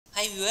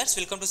Hi viewers,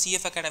 welcome to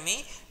CF Academy.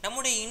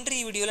 நம்முடைய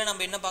இன்றைய வீடியோல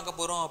நம்ம என்ன பார்க்க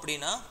போறோம்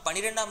அப்படினா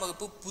 12ஆம்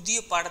வகுப்பு புதிய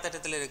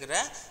பாடத்திட்டத்தில் இருக்கிற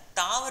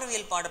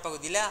தாவரவியல்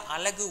பாடப்பகுதியில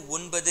அலகு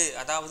 9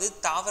 அதாவது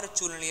தாவர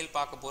சூழ்நிலையில்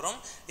பார்க்க போறோம்.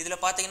 இதுல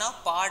பாத்தீங்கன்னா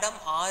பாடம்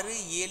 6,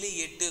 7,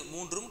 8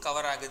 மூன்றும்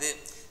கவர் ஆகுது.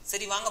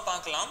 சரி வாங்க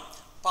பார்க்கலாம்.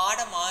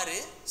 பாடம் 6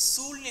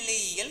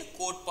 சூழ்நிலையியல்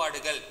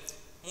கோட்பாடுகள்.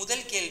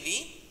 முதல் கேள்வி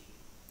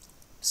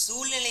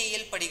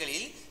சூழ்நிலையியல்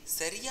படிகளில்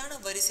சரியான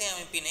வரிசை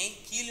அமைப்பினை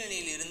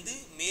கீழ்நிலையிலிருந்து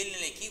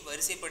மேல்நிலைக்கு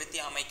வரிசைப்படுத்தி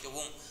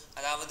அமைக்கவும்.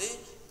 அதாவது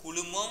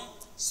குழுமம்,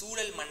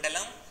 சூழல்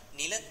மண்டலம்,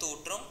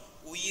 நிலத்தோற்றம்,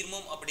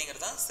 உயிர்மம்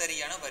அப்படிங்கிறது தான்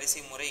சரியான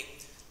வரிசை முறை.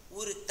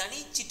 ஒரு தனி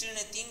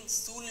சிற்றினத்தின்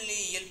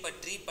சூழ்நிலையியல்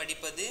பற்றி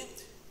படிப்பது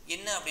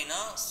என்ன அப்படின்னா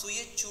சுய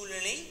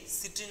சூழ்நிலை,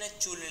 சிற்றின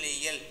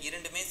சூழ்நிலையியல்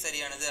இரண்டுமே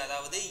சரியானது.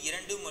 அதாவது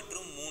 2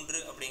 மற்றும்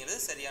 3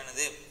 அப்படிங்கிறது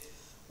சரியானது.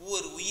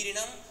 ஒரு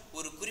உயிரினம்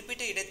ஒரு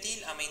குறிப்பிட்ட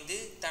இடத்தில் அமைந்து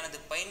தனது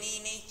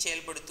பயனினை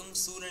செயல்படுத்தும்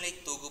சூழ்நிலை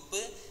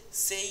தொகுப்பு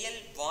செயல்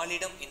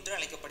வாழிடம் என்று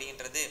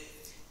அழைக்கப்படுகின்றது.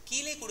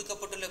 கீழே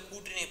கொடுக்கப்பட்டுள்ள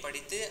கூற்றினை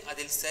படித்து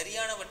அதில்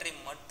சரியானவற்றை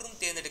மட்டும்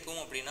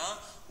தேர்ந்தெடுக்கவும் அப்படின்னா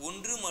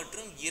 1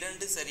 மற்றும்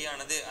 2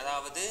 சரியானது.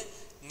 அதாவது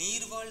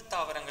நீர்வாழ்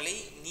தாவரங்களை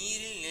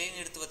நீரில்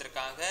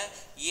நிலைநிறுத்துவதற்காக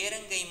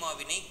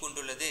ஏரங்கைமாவினை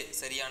கொண்டுள்ளது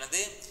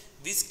சரியானது.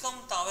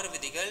 விஸ்கம் தாவர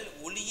விதைகள்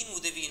ஒளியின்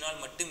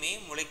உதவியினால் மட்டுமே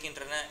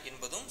முளைக்கின்றன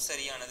என்பதும்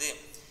சரியானது.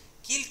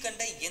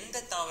 கீழ்கண்ட எந்த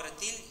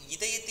தாவரத்தில்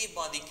இதயத்தை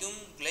பாதிக்கும்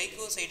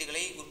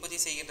கிளைகோசைடுகளை உற்பத்தி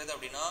செய்கின்றது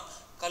அப்படின்னா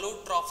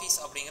கலோட்ராபிஸ்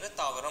அப்படிங்கிற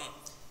தாவரம்.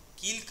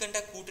 கீழ்கண்ட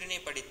கூற்றினை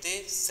படித்து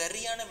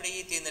சரியான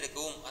விடையை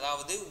தேர்ந்தெடுக்கவும்.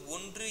 அதாவது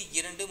 1,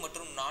 2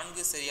 மற்றும்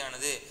 4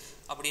 சரியானது.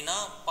 அப்படின்னா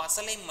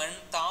பசலை மண்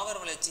தாவர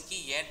வளர்ச்சிக்கு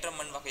ஏற்ற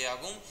மண்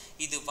வகையாகும்.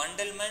 இது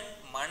வண்டல் மண்,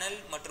 மணல்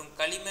மற்றும்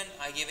களிமண்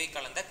ஆகியவை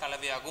கலந்த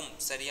கலவையாகும்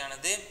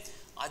சரியானது.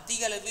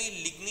 அதிக அளவு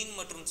லிக்னின்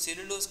மற்றும்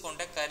செல்லுலோஸ்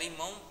கொண்ட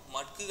கரிமம்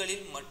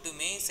மட்குகளில்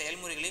மட்டுமே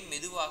செயல்முறைகளில்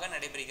மெதுவாக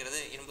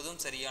நடைபெறுகிறது என்பதும்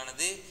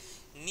சரியானது.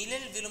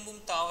 நிழல்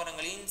விரும்பும்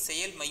தாவரங்களின்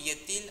செயல்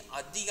மையத்தில்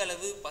அதிக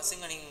அளவு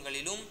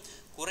பசுங்கனிகளிலும்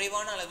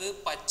குறைவான அளவு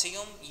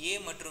பச்சையம் A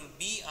மற்றும்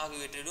B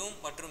ஆகியவற்றிலும்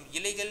மற்றும்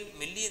இலைகள்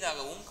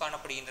மெல்லியதாகவும்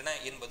காணப்படுகின்றன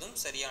என்பதும்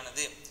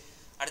சரியானது.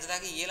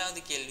 அடுத்ததாக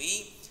 7வது கேள்வி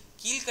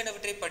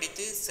கீழ்கண்டவற்றை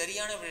படித்து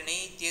சரியான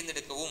விடையை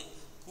தேர்ந்தெடுக்கவும்.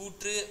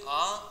 கூற்று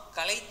ஆ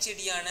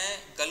களைச்செடியான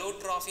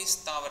கலோட்ராபிஸ்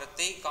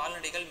தாவரத்தை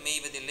கால்நடைகள்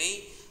மேய்வதில்லை.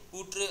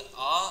 கூற்று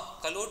ஆ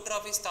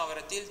கலோட்ராபிஸ்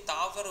தாவரத்தில்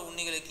தாவர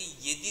உண்ணிகளுக்கு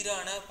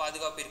எதிரான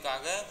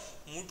பாதுகாப்பிற்காக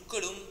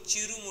முட்களும்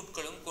சிறு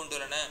முட்களும்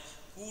கொண்டுள்ளன.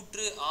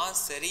 கூற்று ஆ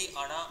சரி,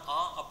 ஆனா ஆ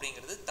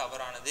அப்படிங்கிறது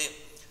தவறானது.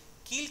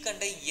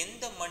 கீழ்கண்ட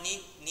எந்த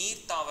மண்ணின்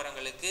நீர்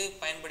தாவரங்களுக்கு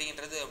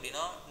பயன்படுகின்றது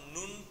அப்படின்னா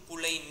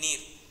நுண்புலை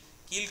நீர்.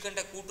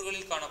 கீழ்கண்ட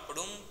கூற்றுகளில்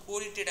காணப்படும்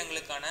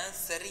கோடிட்டிடங்களுக்கான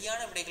சரியான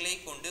விடைகளை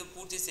கொண்டு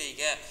பூர்த்தி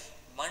செய்க.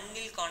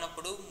 மண்ணில்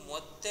காணப்படும்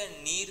மொத்த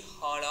நீர்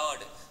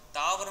ஹாலாட்,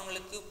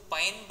 தாவரங்களுக்கு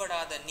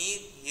பயன்படாத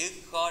நீர்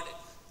எக்ஹாட்,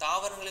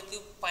 தாவரங்களுக்கு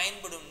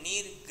பயன்படும்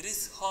நீர்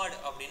கிரிஸ்ஹாட்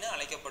அப்படின்னு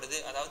அழைக்கப்படுது.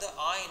 அதாவது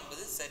ஆ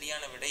என்பது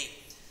சரியான விடை.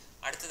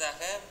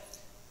 அடுத்ததாக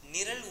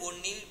நிரல்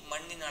 1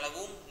 மண்ணின்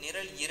அளவும்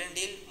நிரல்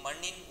 2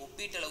 மண்ணின்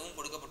ஒப்பீட்டளவும்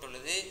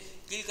கொடுக்கப்பட்டுள்ளது.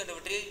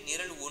 கீழ்கண்டவற்றில்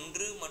நிரல்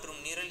 1 மற்றும்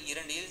நிரல்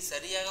 2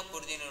 சரியாக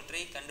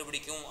பொருந்தினவற்றை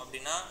கண்டுபிடிக்கும்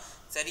அப்படின்னா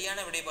சரியான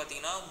விடை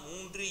பார்த்தீங்கன்னா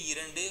 3,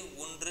 2,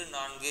 1,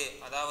 4.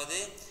 அதாவது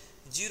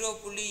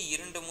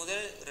 0.2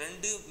 முதல்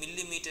 2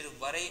 மில்லிமீட்டர்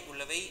வரை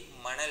உள்ளவை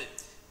மணல்,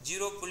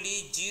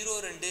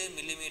 0.02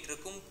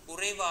 மில்லிமீட்டருக்கும்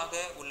குறைவாக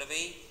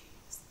உள்ளவை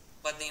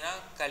பார்த்தீங்கன்னா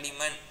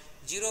களிமண்,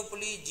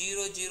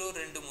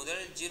 0.002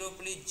 முதல்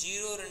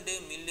 0.02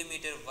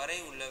 மில்லிமீட்டர் வரை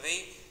உள்ளவை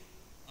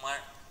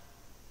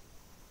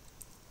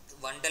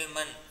வண்டல்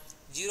மண்,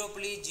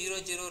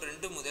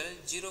 0.002 முதல்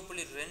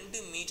 0.2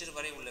 மீட்டர்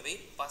வரை உள்ளவை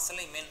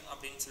பசலை மண்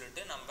அப்படின்னு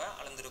சொல்லிட்டு நம்ம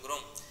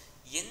அளந்திருக்கிறோம்.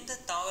 எந்த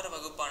தாவர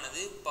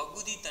வகுப்பானது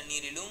பகுதி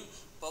தண்ணீரிலும்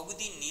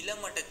பகுதி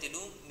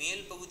நிலமட்டத்திலும்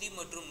மேல் பகுதி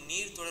மற்றும்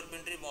நீர்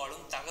தொடர்பின்றி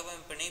வாழும்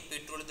தகவமைப்பினை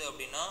பெற்றுள்ளது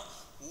அப்படின்னா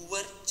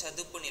உவர்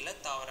சதுப்பு நில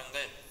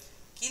தாவரங்கள்.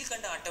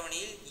 கீழ்கண்ட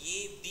அட்டவணையில் A,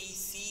 B,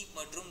 C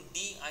மற்றும்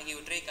D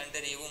ஆகியவற்றை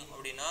கண்டறியவும்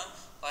அப்படின்னா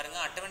பாருங்க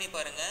அட்டவணை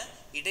பாருங்க.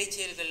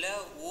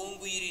 இடைச்செயல்களில்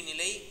ஓங்குயிரி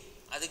நிலை,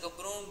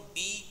 அதுக்கப்புறம் B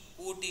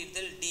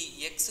போட்டியிடுதல் D,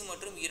 X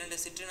மற்றும்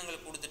 2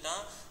 சிற்றினங்கள்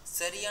கொடுத்துட்டான்.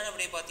 சரியான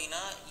விடை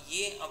பார்த்தீங்கன்னா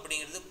A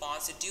அப்படிங்கிறது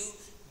பாசிட்டிவ்,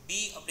 B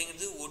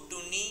அப்படிங்கிறது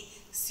ஒட்டுண்ணி,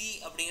 C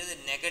அப்படிங்கிறது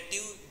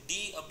நெகட்டிவ்,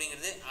 D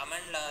அப்படிங்கிறது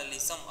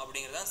அமன்லாலிசம்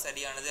அப்படிங்கிறது தான்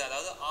சரியானது.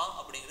 அதாவது ஆ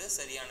அப்படிங்கிறது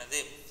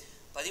சரியானது.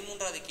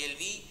 13வது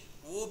கேள்வி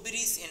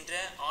ஓபிரிஸ் என்ற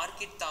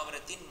ஆர்கிட்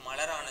தாவரத்தின்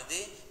மலரானது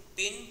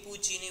பெண்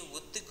பூச்சியினை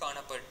ஒத்து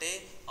காணப்பட்டு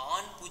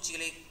ஆண்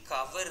பூச்சிகளை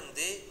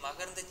கவர்ந்து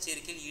மகரந்த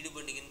சேர்க்கையில்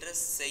ஈடுபடுகின்ற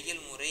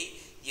செயல்முறை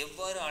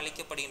எவ்வாறு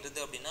அழைக்கப்படுகின்றது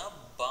அப்படின்னா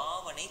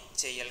பாவனை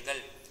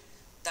செயல்கள்.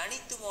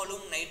 தனித்து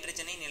வாழும்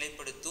நைட்ரஜனை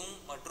நிலைப்படுத்தும்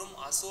மற்றும்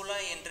அசோலா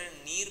என்ற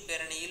நீர்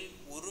பேரணியில்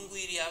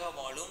ஒருங்குயிரியாக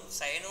வாழும்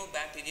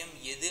சயனோபாக்டீரியம்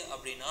எது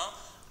அப்படின்னா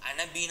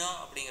அனபீனா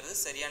அப்படிங்கிறது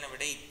சரியான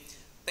விடை.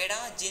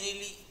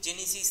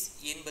 பெடாஜெனிசிஸ்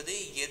என்பது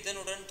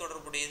எதனுடன்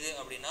தொடர்புடையது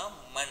அப்படின்னா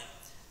மண்.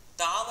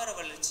 தாவர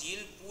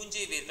வளர்ச்சியில்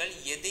பூஞ்சை வேர்கள்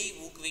எதை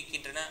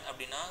ஊக்குவிக்கின்றன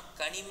அப்படின்னா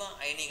கனிம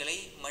அயனிகளை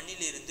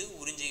மண்ணிலிருந்து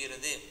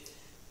உறிஞ்சுகிறது.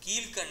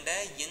 கீழ்கண்ட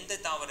எந்த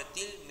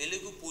தாவரத்தில்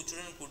மெழுகு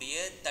பூச்சுடன் கூடிய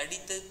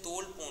தடித்த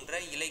தோல் போன்ற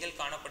இலைகள்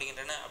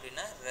காணப்படுகின்றன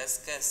அப்படின்னா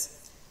ரஸ்கஸ்.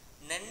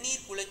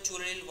 நன்னீர்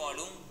குளச்சூழலில்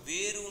வாழும்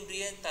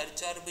வேரூன்றிய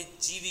தற்சார்பு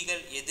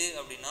ஜீவிகள் எது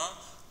அப்படின்னா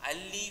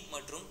அல்லி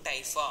மற்றும்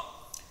டைஃபா.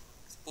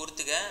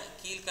 பொறுத்துக,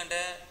 கீழ்கண்ட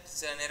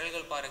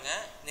நிரல்கள் பாருங்க.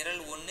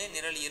 நிரல் 1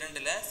 நிரல்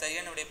 2ல்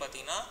சரியான விடை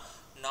பார்த்தீங்கன்னா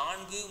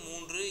 4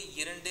 3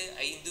 2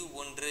 5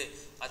 1.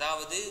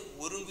 அதாவது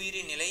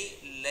ஒருங்குயிரி நிலை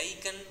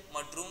லைக்கன்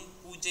மற்றும்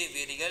பூஜை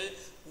வேரிகள்,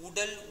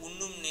 உடல்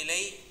உண்ணும்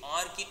நிலை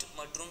ஆர்கிட்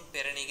மற்றும்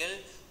பெரணிகள்,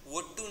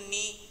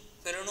 ஒட்டுண்ணி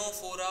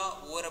பெரனோஃபோரா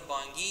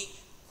ஓரபாங்கி,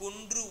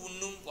 கொன்று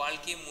உண்ணும்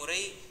வாழ்க்கை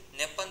முறை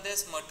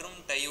நெப்பந்தஸ் மற்றும்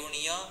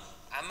டயோனியா,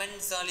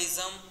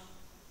 அமென்சாலிசம்,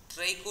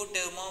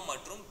 ட்ரைகோடெர்மா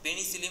மற்றும்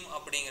பெனிசிலியம்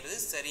அப்படிங்கிறது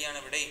சரியான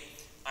விடை.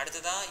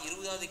 அடுத்ததா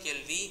 20வது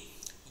கேள்வி.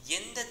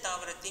 எந்த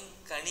தாவரத்தின்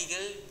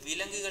கனிகள்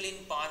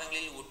விலங்குகளின்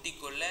பாதங்களில்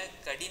ஒட்டிக்கொள்ள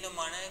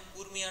கடினமான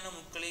கூர்மையான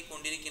முட்களை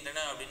கொண்டிருக்கின்றன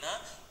அப்படின்னா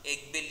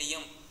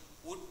எக்பெல்லியம்.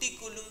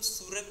 ஒட்டிக்கொள்ளும்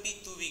சுரப்பி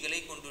தூவிகளை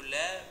கொண்டுள்ள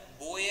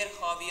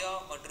போயர்ஹாவியா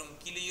மற்றும்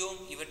கிளியோம்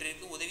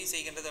இவற்றிற்கு உதவி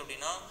செய்கின்றது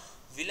அப்படின்னா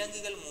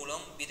விலங்குகள்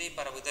மூலம் விதை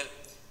பரவுதல்.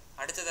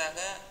 அடுத்ததாக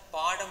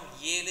பாடம்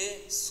 7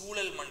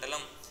 சூழல்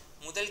மண்டலம்.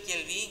 முதல்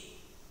கேள்வி,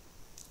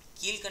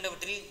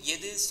 கீழ்கண்டவற்றில்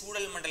எது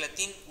சூழல்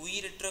மண்டலத்தின்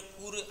உயிரற்ற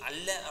கூறு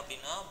அல்ல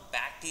அப்படின்னா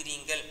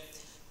பாக்டீரியங்கள்.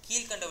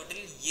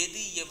 கீழ்கண்டவற்றில்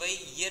எவை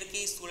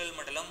இயற்கை சூழல்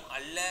மண்டலம்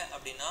அல்ல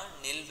அப்படின்னா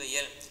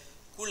நெல்வயல்.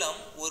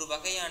 குளம் ஒரு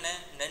வகையான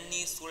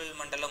நன்னீர் சூழல்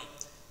மண்டலம்.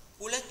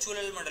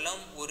 குளச்சூழல்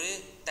மண்டலம் ஒரு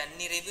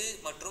தன்னிறைவு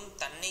மற்றும்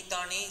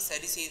தன்னைத்தானே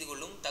சரி செய்து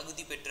கொள்ளும்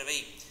தகுதி பெற்றவை.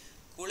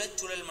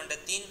 குளச்சூழல்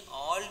மண்டலத்தின்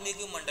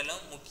ஆழ்மிகு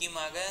மண்டலம்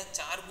முக்கியமாக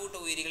சார்பூட்ட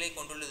உயிரிகளை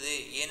கொண்டுள்ளது.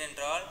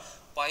 ஏனென்றால்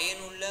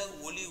பயனுள்ள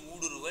ஒளி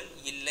ஊடுருவல்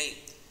இல்லை.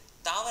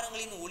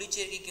 தாவரங்களின்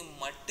ஒளிச்சேர்க்கைக்கு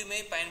மட்டுமே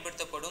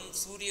பயன்படுத்தப்படும்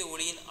சூரிய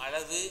ஒளியின்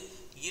அளவு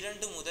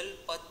 2 முதல்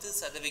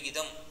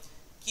 10%.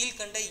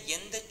 கீழ்கண்ட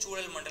எந்த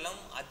சூழல் மண்டலம்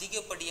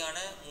அதிகப்படியான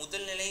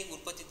முதல்நிலை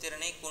உற்பத்தி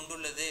திறனை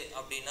கொண்டுள்ளது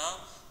அப்படின்னா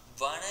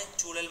வன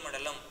சூழல்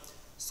மண்டலம்.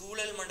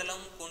 சூழல்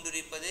மண்டலம்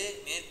கொண்டிருப்பது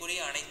மேற்கூறிய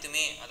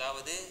அனைத்துமே,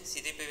 அதாவது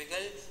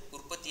சிதைப்பவைகள்,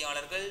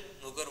 உற்பத்தியாளர்கள்,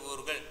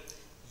 நுகர்வோர்கள்.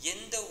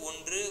 எந்த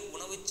ஒன்று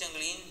உணவுச்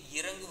சங்கிலியின்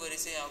இறங்கு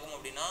வரிசை ஆகும்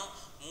அப்படின்னா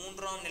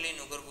 3ஆம் நிலை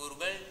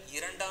நுகர்வோர்கள்,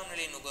 2ஆம்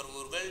நிலை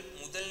நுகர்வோர்கள்,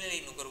 முதல்நிலை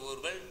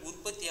நுகர்வோர்கள்,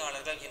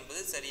 உற்பத்தியாளர்கள்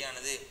என்பது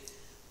சரியானது.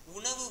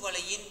 உணவு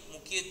வலையின்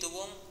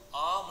முக்கியத்துவம்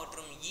ஆ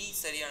மற்றும் இ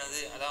சரியானது.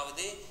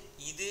 அதாவது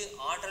இது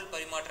ஆற்றல்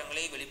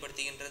பரிமாற்றங்களை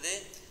வெளிப்படுத்துகின்றது,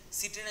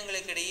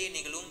 சிற்றினங்களுக்கிடையே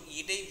நிகழும்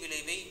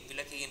இடைவிளைவை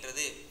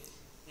விளக்குகின்றது.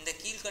 இந்த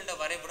கீழ்கண்ட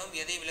வரைபடம்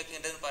எதை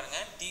விளக்குகின்றதுன்னு பாருங்க.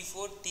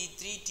 T4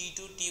 T3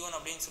 T2 T1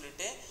 அப்படின்னு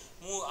சொல்லிட்டு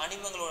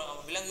அனிமங்களோட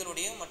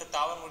விலங்குகளுடைய மற்றும்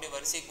தாவரங்களுடைய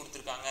வரிசையை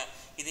கொடுத்துருக்காங்க.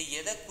 இது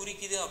எதை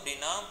குறிக்குது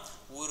அப்படின்னா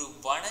ஒரு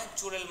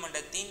வனச்சூழல்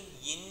மண்டலத்தின்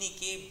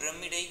எண்ணிக்கை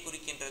பிரமிடை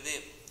குறிக்கின்றது.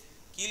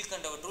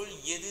 கீழ்கண்டவற்றுள்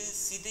எது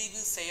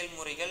சிதைவு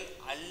செயல்முறைகள்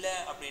அல்ல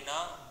அப்படின்னா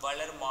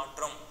வளர்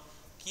மாற்றம்.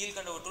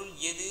 கீழ்கண்டவற்றுள்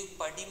எது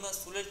படிம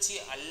சுழற்சி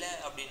அல்ல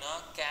அப்படின்னா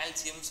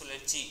கால்சியம்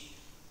சுழற்சி.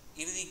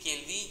 இறுதி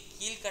கேள்வி,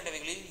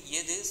 கீழ்கண்டவைகளில்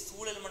எது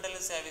சூழல் மண்டல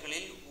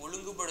சேவைகளில்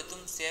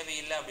ஒழுங்குபடுத்தும் சேவை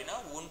இல்லை அப்படின்னா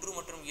 1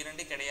 மற்றும்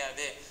 2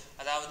 கிடையாது.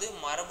 அதாவது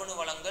மரபணு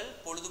வளங்கள்,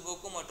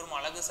 பொழுதுபோக்கு மற்றும்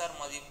அழகுசார்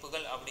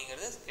மதிப்புகள்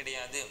அப்படிங்கிறது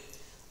கிடையாது.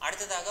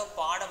 அடுத்ததாக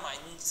பாடம்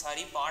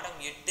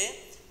 8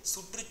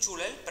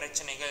 சுற்றுச்சூழல்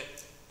பிரச்சனைகள்.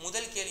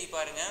 முதல் கேள்வி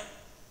பாருங்க.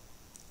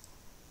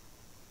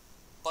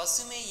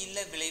 பசுமை இல்ல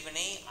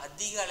விளைவினை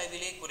அதிக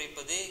அளவிலே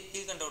குறைப்பது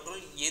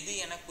கீழ்கண்டவற்றுள் எது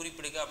என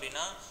குறிப்பிடுக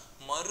அப்படின்னா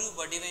மறு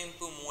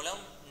வடிவமைப்பு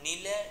மூலம்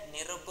நில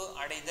நிரப்பு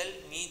அடைதல்,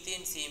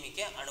 மீத்தேன் சேமிக்க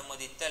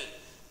அனுமதித்தல்.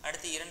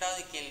 அடுத்து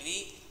 2வது கேள்வி,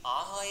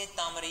 ஆகாய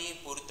தாமரையை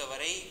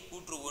பொறுத்தவரை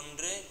கூற்று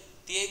 1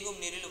 தேங்கும்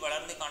நீரில்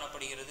வளர்ந்து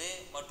காணப்படுகிறது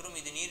மற்றும்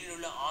இது நீரில்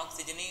உள்ள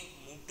ஆக்சிஜனை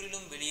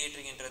முற்றிலும்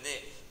வெளியேற்றுகின்றது.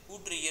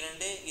 கூற்று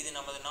 2 இது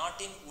நமது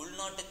நாட்டின்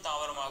உள்நாட்டு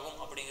தாவரமாகும்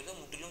அப்படிங்கிறது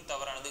முற்றிலும்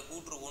தவறானது.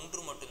 கூற்று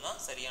 1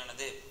 மட்டும்தான்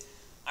சரியானது.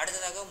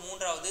 அடுத்ததாக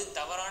 3வது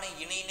தவறான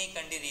இணை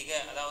கண்டறிக.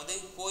 அதாவது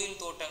கோயில்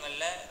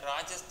தோட்டங்கள்ல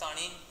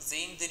ராஜஸ்தானின்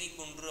ஜெயின்தரி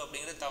குன்று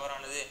அப்படிங்கிறது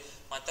தவறானது.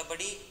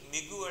 மற்றபடி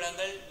மிகு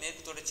வளங்கள்,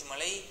 மேற்கு தொடர்ச்சி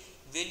மலை,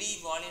 வெளி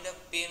வாழிட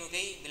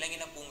பேணுகை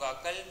விலங்கின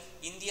பூங்காக்கள்,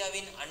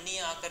 இந்தியாவின்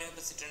அந்நிய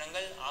ஆக்கிரமிப்பு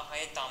சிற்றினங்கள்,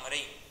 ஆகாய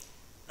தாமரை.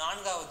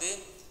 4வது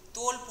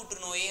தோல்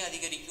புற்றுநோயை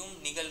அதிகரிக்கும்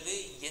நிகழ்வு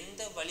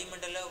எந்த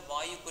வளிமண்டல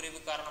வாயு குறைவு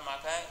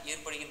காரணமாக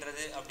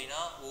ஏற்படுகின்றது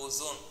அப்படின்னா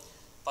ஓசோன்.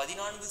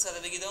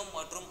 14%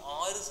 மற்றும்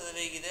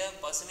 6%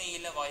 பசுமை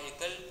இல்ல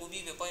வாயுக்கள் புவி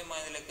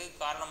வெப்பமயமாதலுக்கு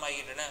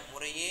காரணமாகின்றன.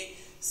 முறையே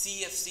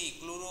CFC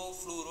குளோரோ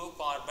ஃப்ளூரோ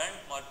கார்பன்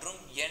மற்றும்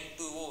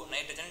N2O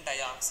நைட்ரஜன் டை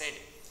ஆக்சைடு.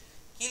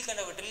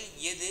 கீழ்கண்டவற்றில்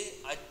எது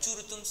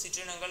அச்சுறுத்தும்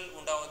சிற்றினங்கள்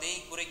உண்டாவதை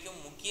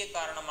குறைக்கும் முக்கிய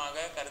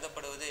காரணமாக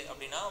கருதப்படுவது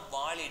அப்படின்னா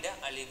வாழிட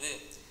அழிவு.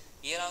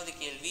 7வது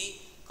கேள்வி,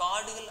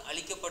 காடுகள்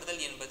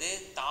அழிக்கப்படுதல் என்பது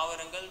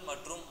தாவரங்கள்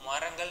மற்றும்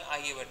மரங்கள்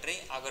ஆகியவற்றை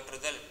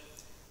அகற்றுதல்.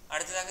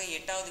 அடுத்ததாக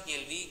 8வது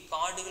கேள்வி,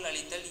 காடுகள்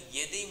அழித்தல்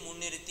எதை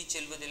முன்னிறுத்தி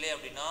செல்வதில்லை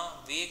அப்படின்னா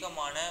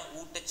வேகமான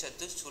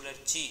ஊட்டச்சத்து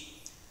சுழற்சி.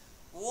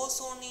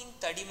 ஓசோனின்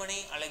தடிமனை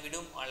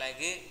அளவிடும்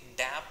அலகு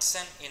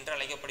டாப்சன் என்று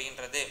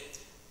அழைக்கப்படுகின்றது.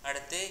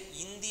 அடுத்து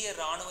இந்திய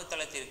இராணுவ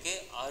தளத்திற்கு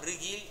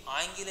அருகில்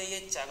ஆங்கிலேய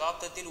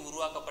சகாப்தத்தில்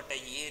உருவாக்கப்பட்ட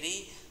ஏரி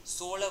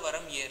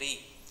சோழவரம் ஏரி.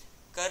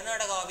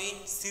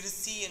 கர்நாடகாவின்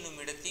சிர்சி என்னும்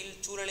இடத்தில்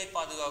சூழலை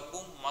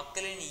பாதுகாக்கும்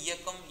மக்களின்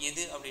இயக்கம்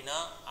எது அப்படின்னா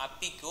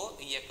அப்பிகோ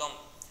இயக்கம்.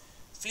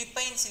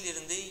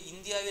 பிலிப்பைன்ஸிலிருந்து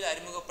இந்தியாவில்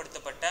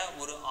அறிமுகப்படுத்தப்பட்ட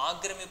ஒரு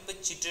ஆக்கிரமிப்பு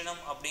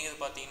சிற்றினம் அப்படிங்கிறது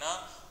பார்த்தீங்கன்னா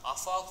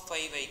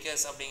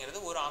அஃபாக்ஃபைவைகஸ் அப்படிங்கிறது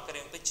ஒரு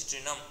ஆக்கிரமிப்பு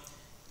சிற்றினம்.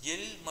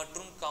 எள்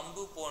மற்றும்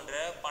கம்பு போன்ற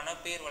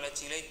பணப்பேர்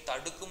வளர்ச்சிகளை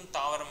தடுக்கும்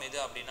தாவரம் எது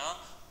அப்படின்னா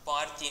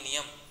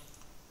பார்த்தீனியம்.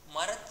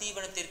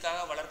 மரத்தீவனத்திற்காக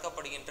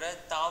வளர்க்கப்படுகின்ற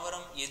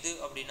தாவரம் எது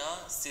அப்படின்னா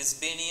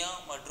சிஸ்பேனியா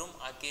மற்றும்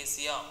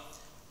அகேசியா.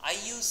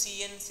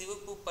 IUCN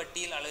சிவப்பு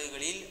பட்டியல்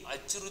அலகுகளில்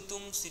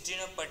அச்சுறுத்தும்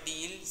சிற்றின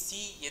பட்டியல்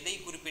C எதை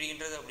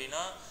குறிப்பிடுகின்றது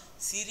அப்படின்னா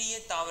சிறிய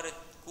தாவர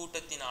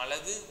கூட்டத்தின்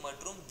அளவு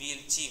மற்றும்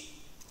வீழ்ச்சி.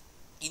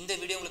 இந்த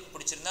வீடியோ உங்களுக்கு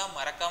பிடிச்சிருந்தா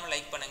மறக்காம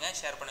லைக் பண்ணுங்க,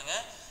 ஷேர் பண்ணுங்க.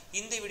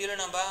 இந்த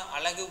வீடியோவில் நம்ம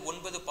அலகு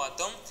 9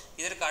 பார்த்தோம்.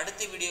 இதற்கு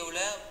அடுத்த வீடியோவில்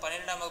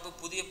 12ஆம்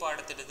வகுப்பு புதிய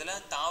பாடத்திட்டத்தில்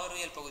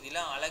தாவரவியல்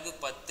பகுதியில் அலகு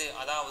 10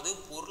 அதாவது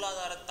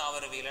பொருளாதார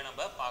தாவரவியலை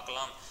நம்ம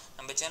பார்க்கலாம்.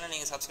 நம்ம சேனல்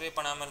நீங்கள் சப்ஸ்கிரைப்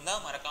பண்ணாமல்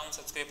இருந்தால் மறக்காமல்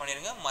சப்ஸ்கிரைப்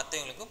பண்ணிடுங்க,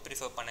 மற்றவங்களுக்கும்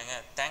ப்ரிஃபர்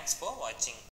பண்ணுங்கள். தேங்க்ஸ் ஃபார் வாட்சிங்.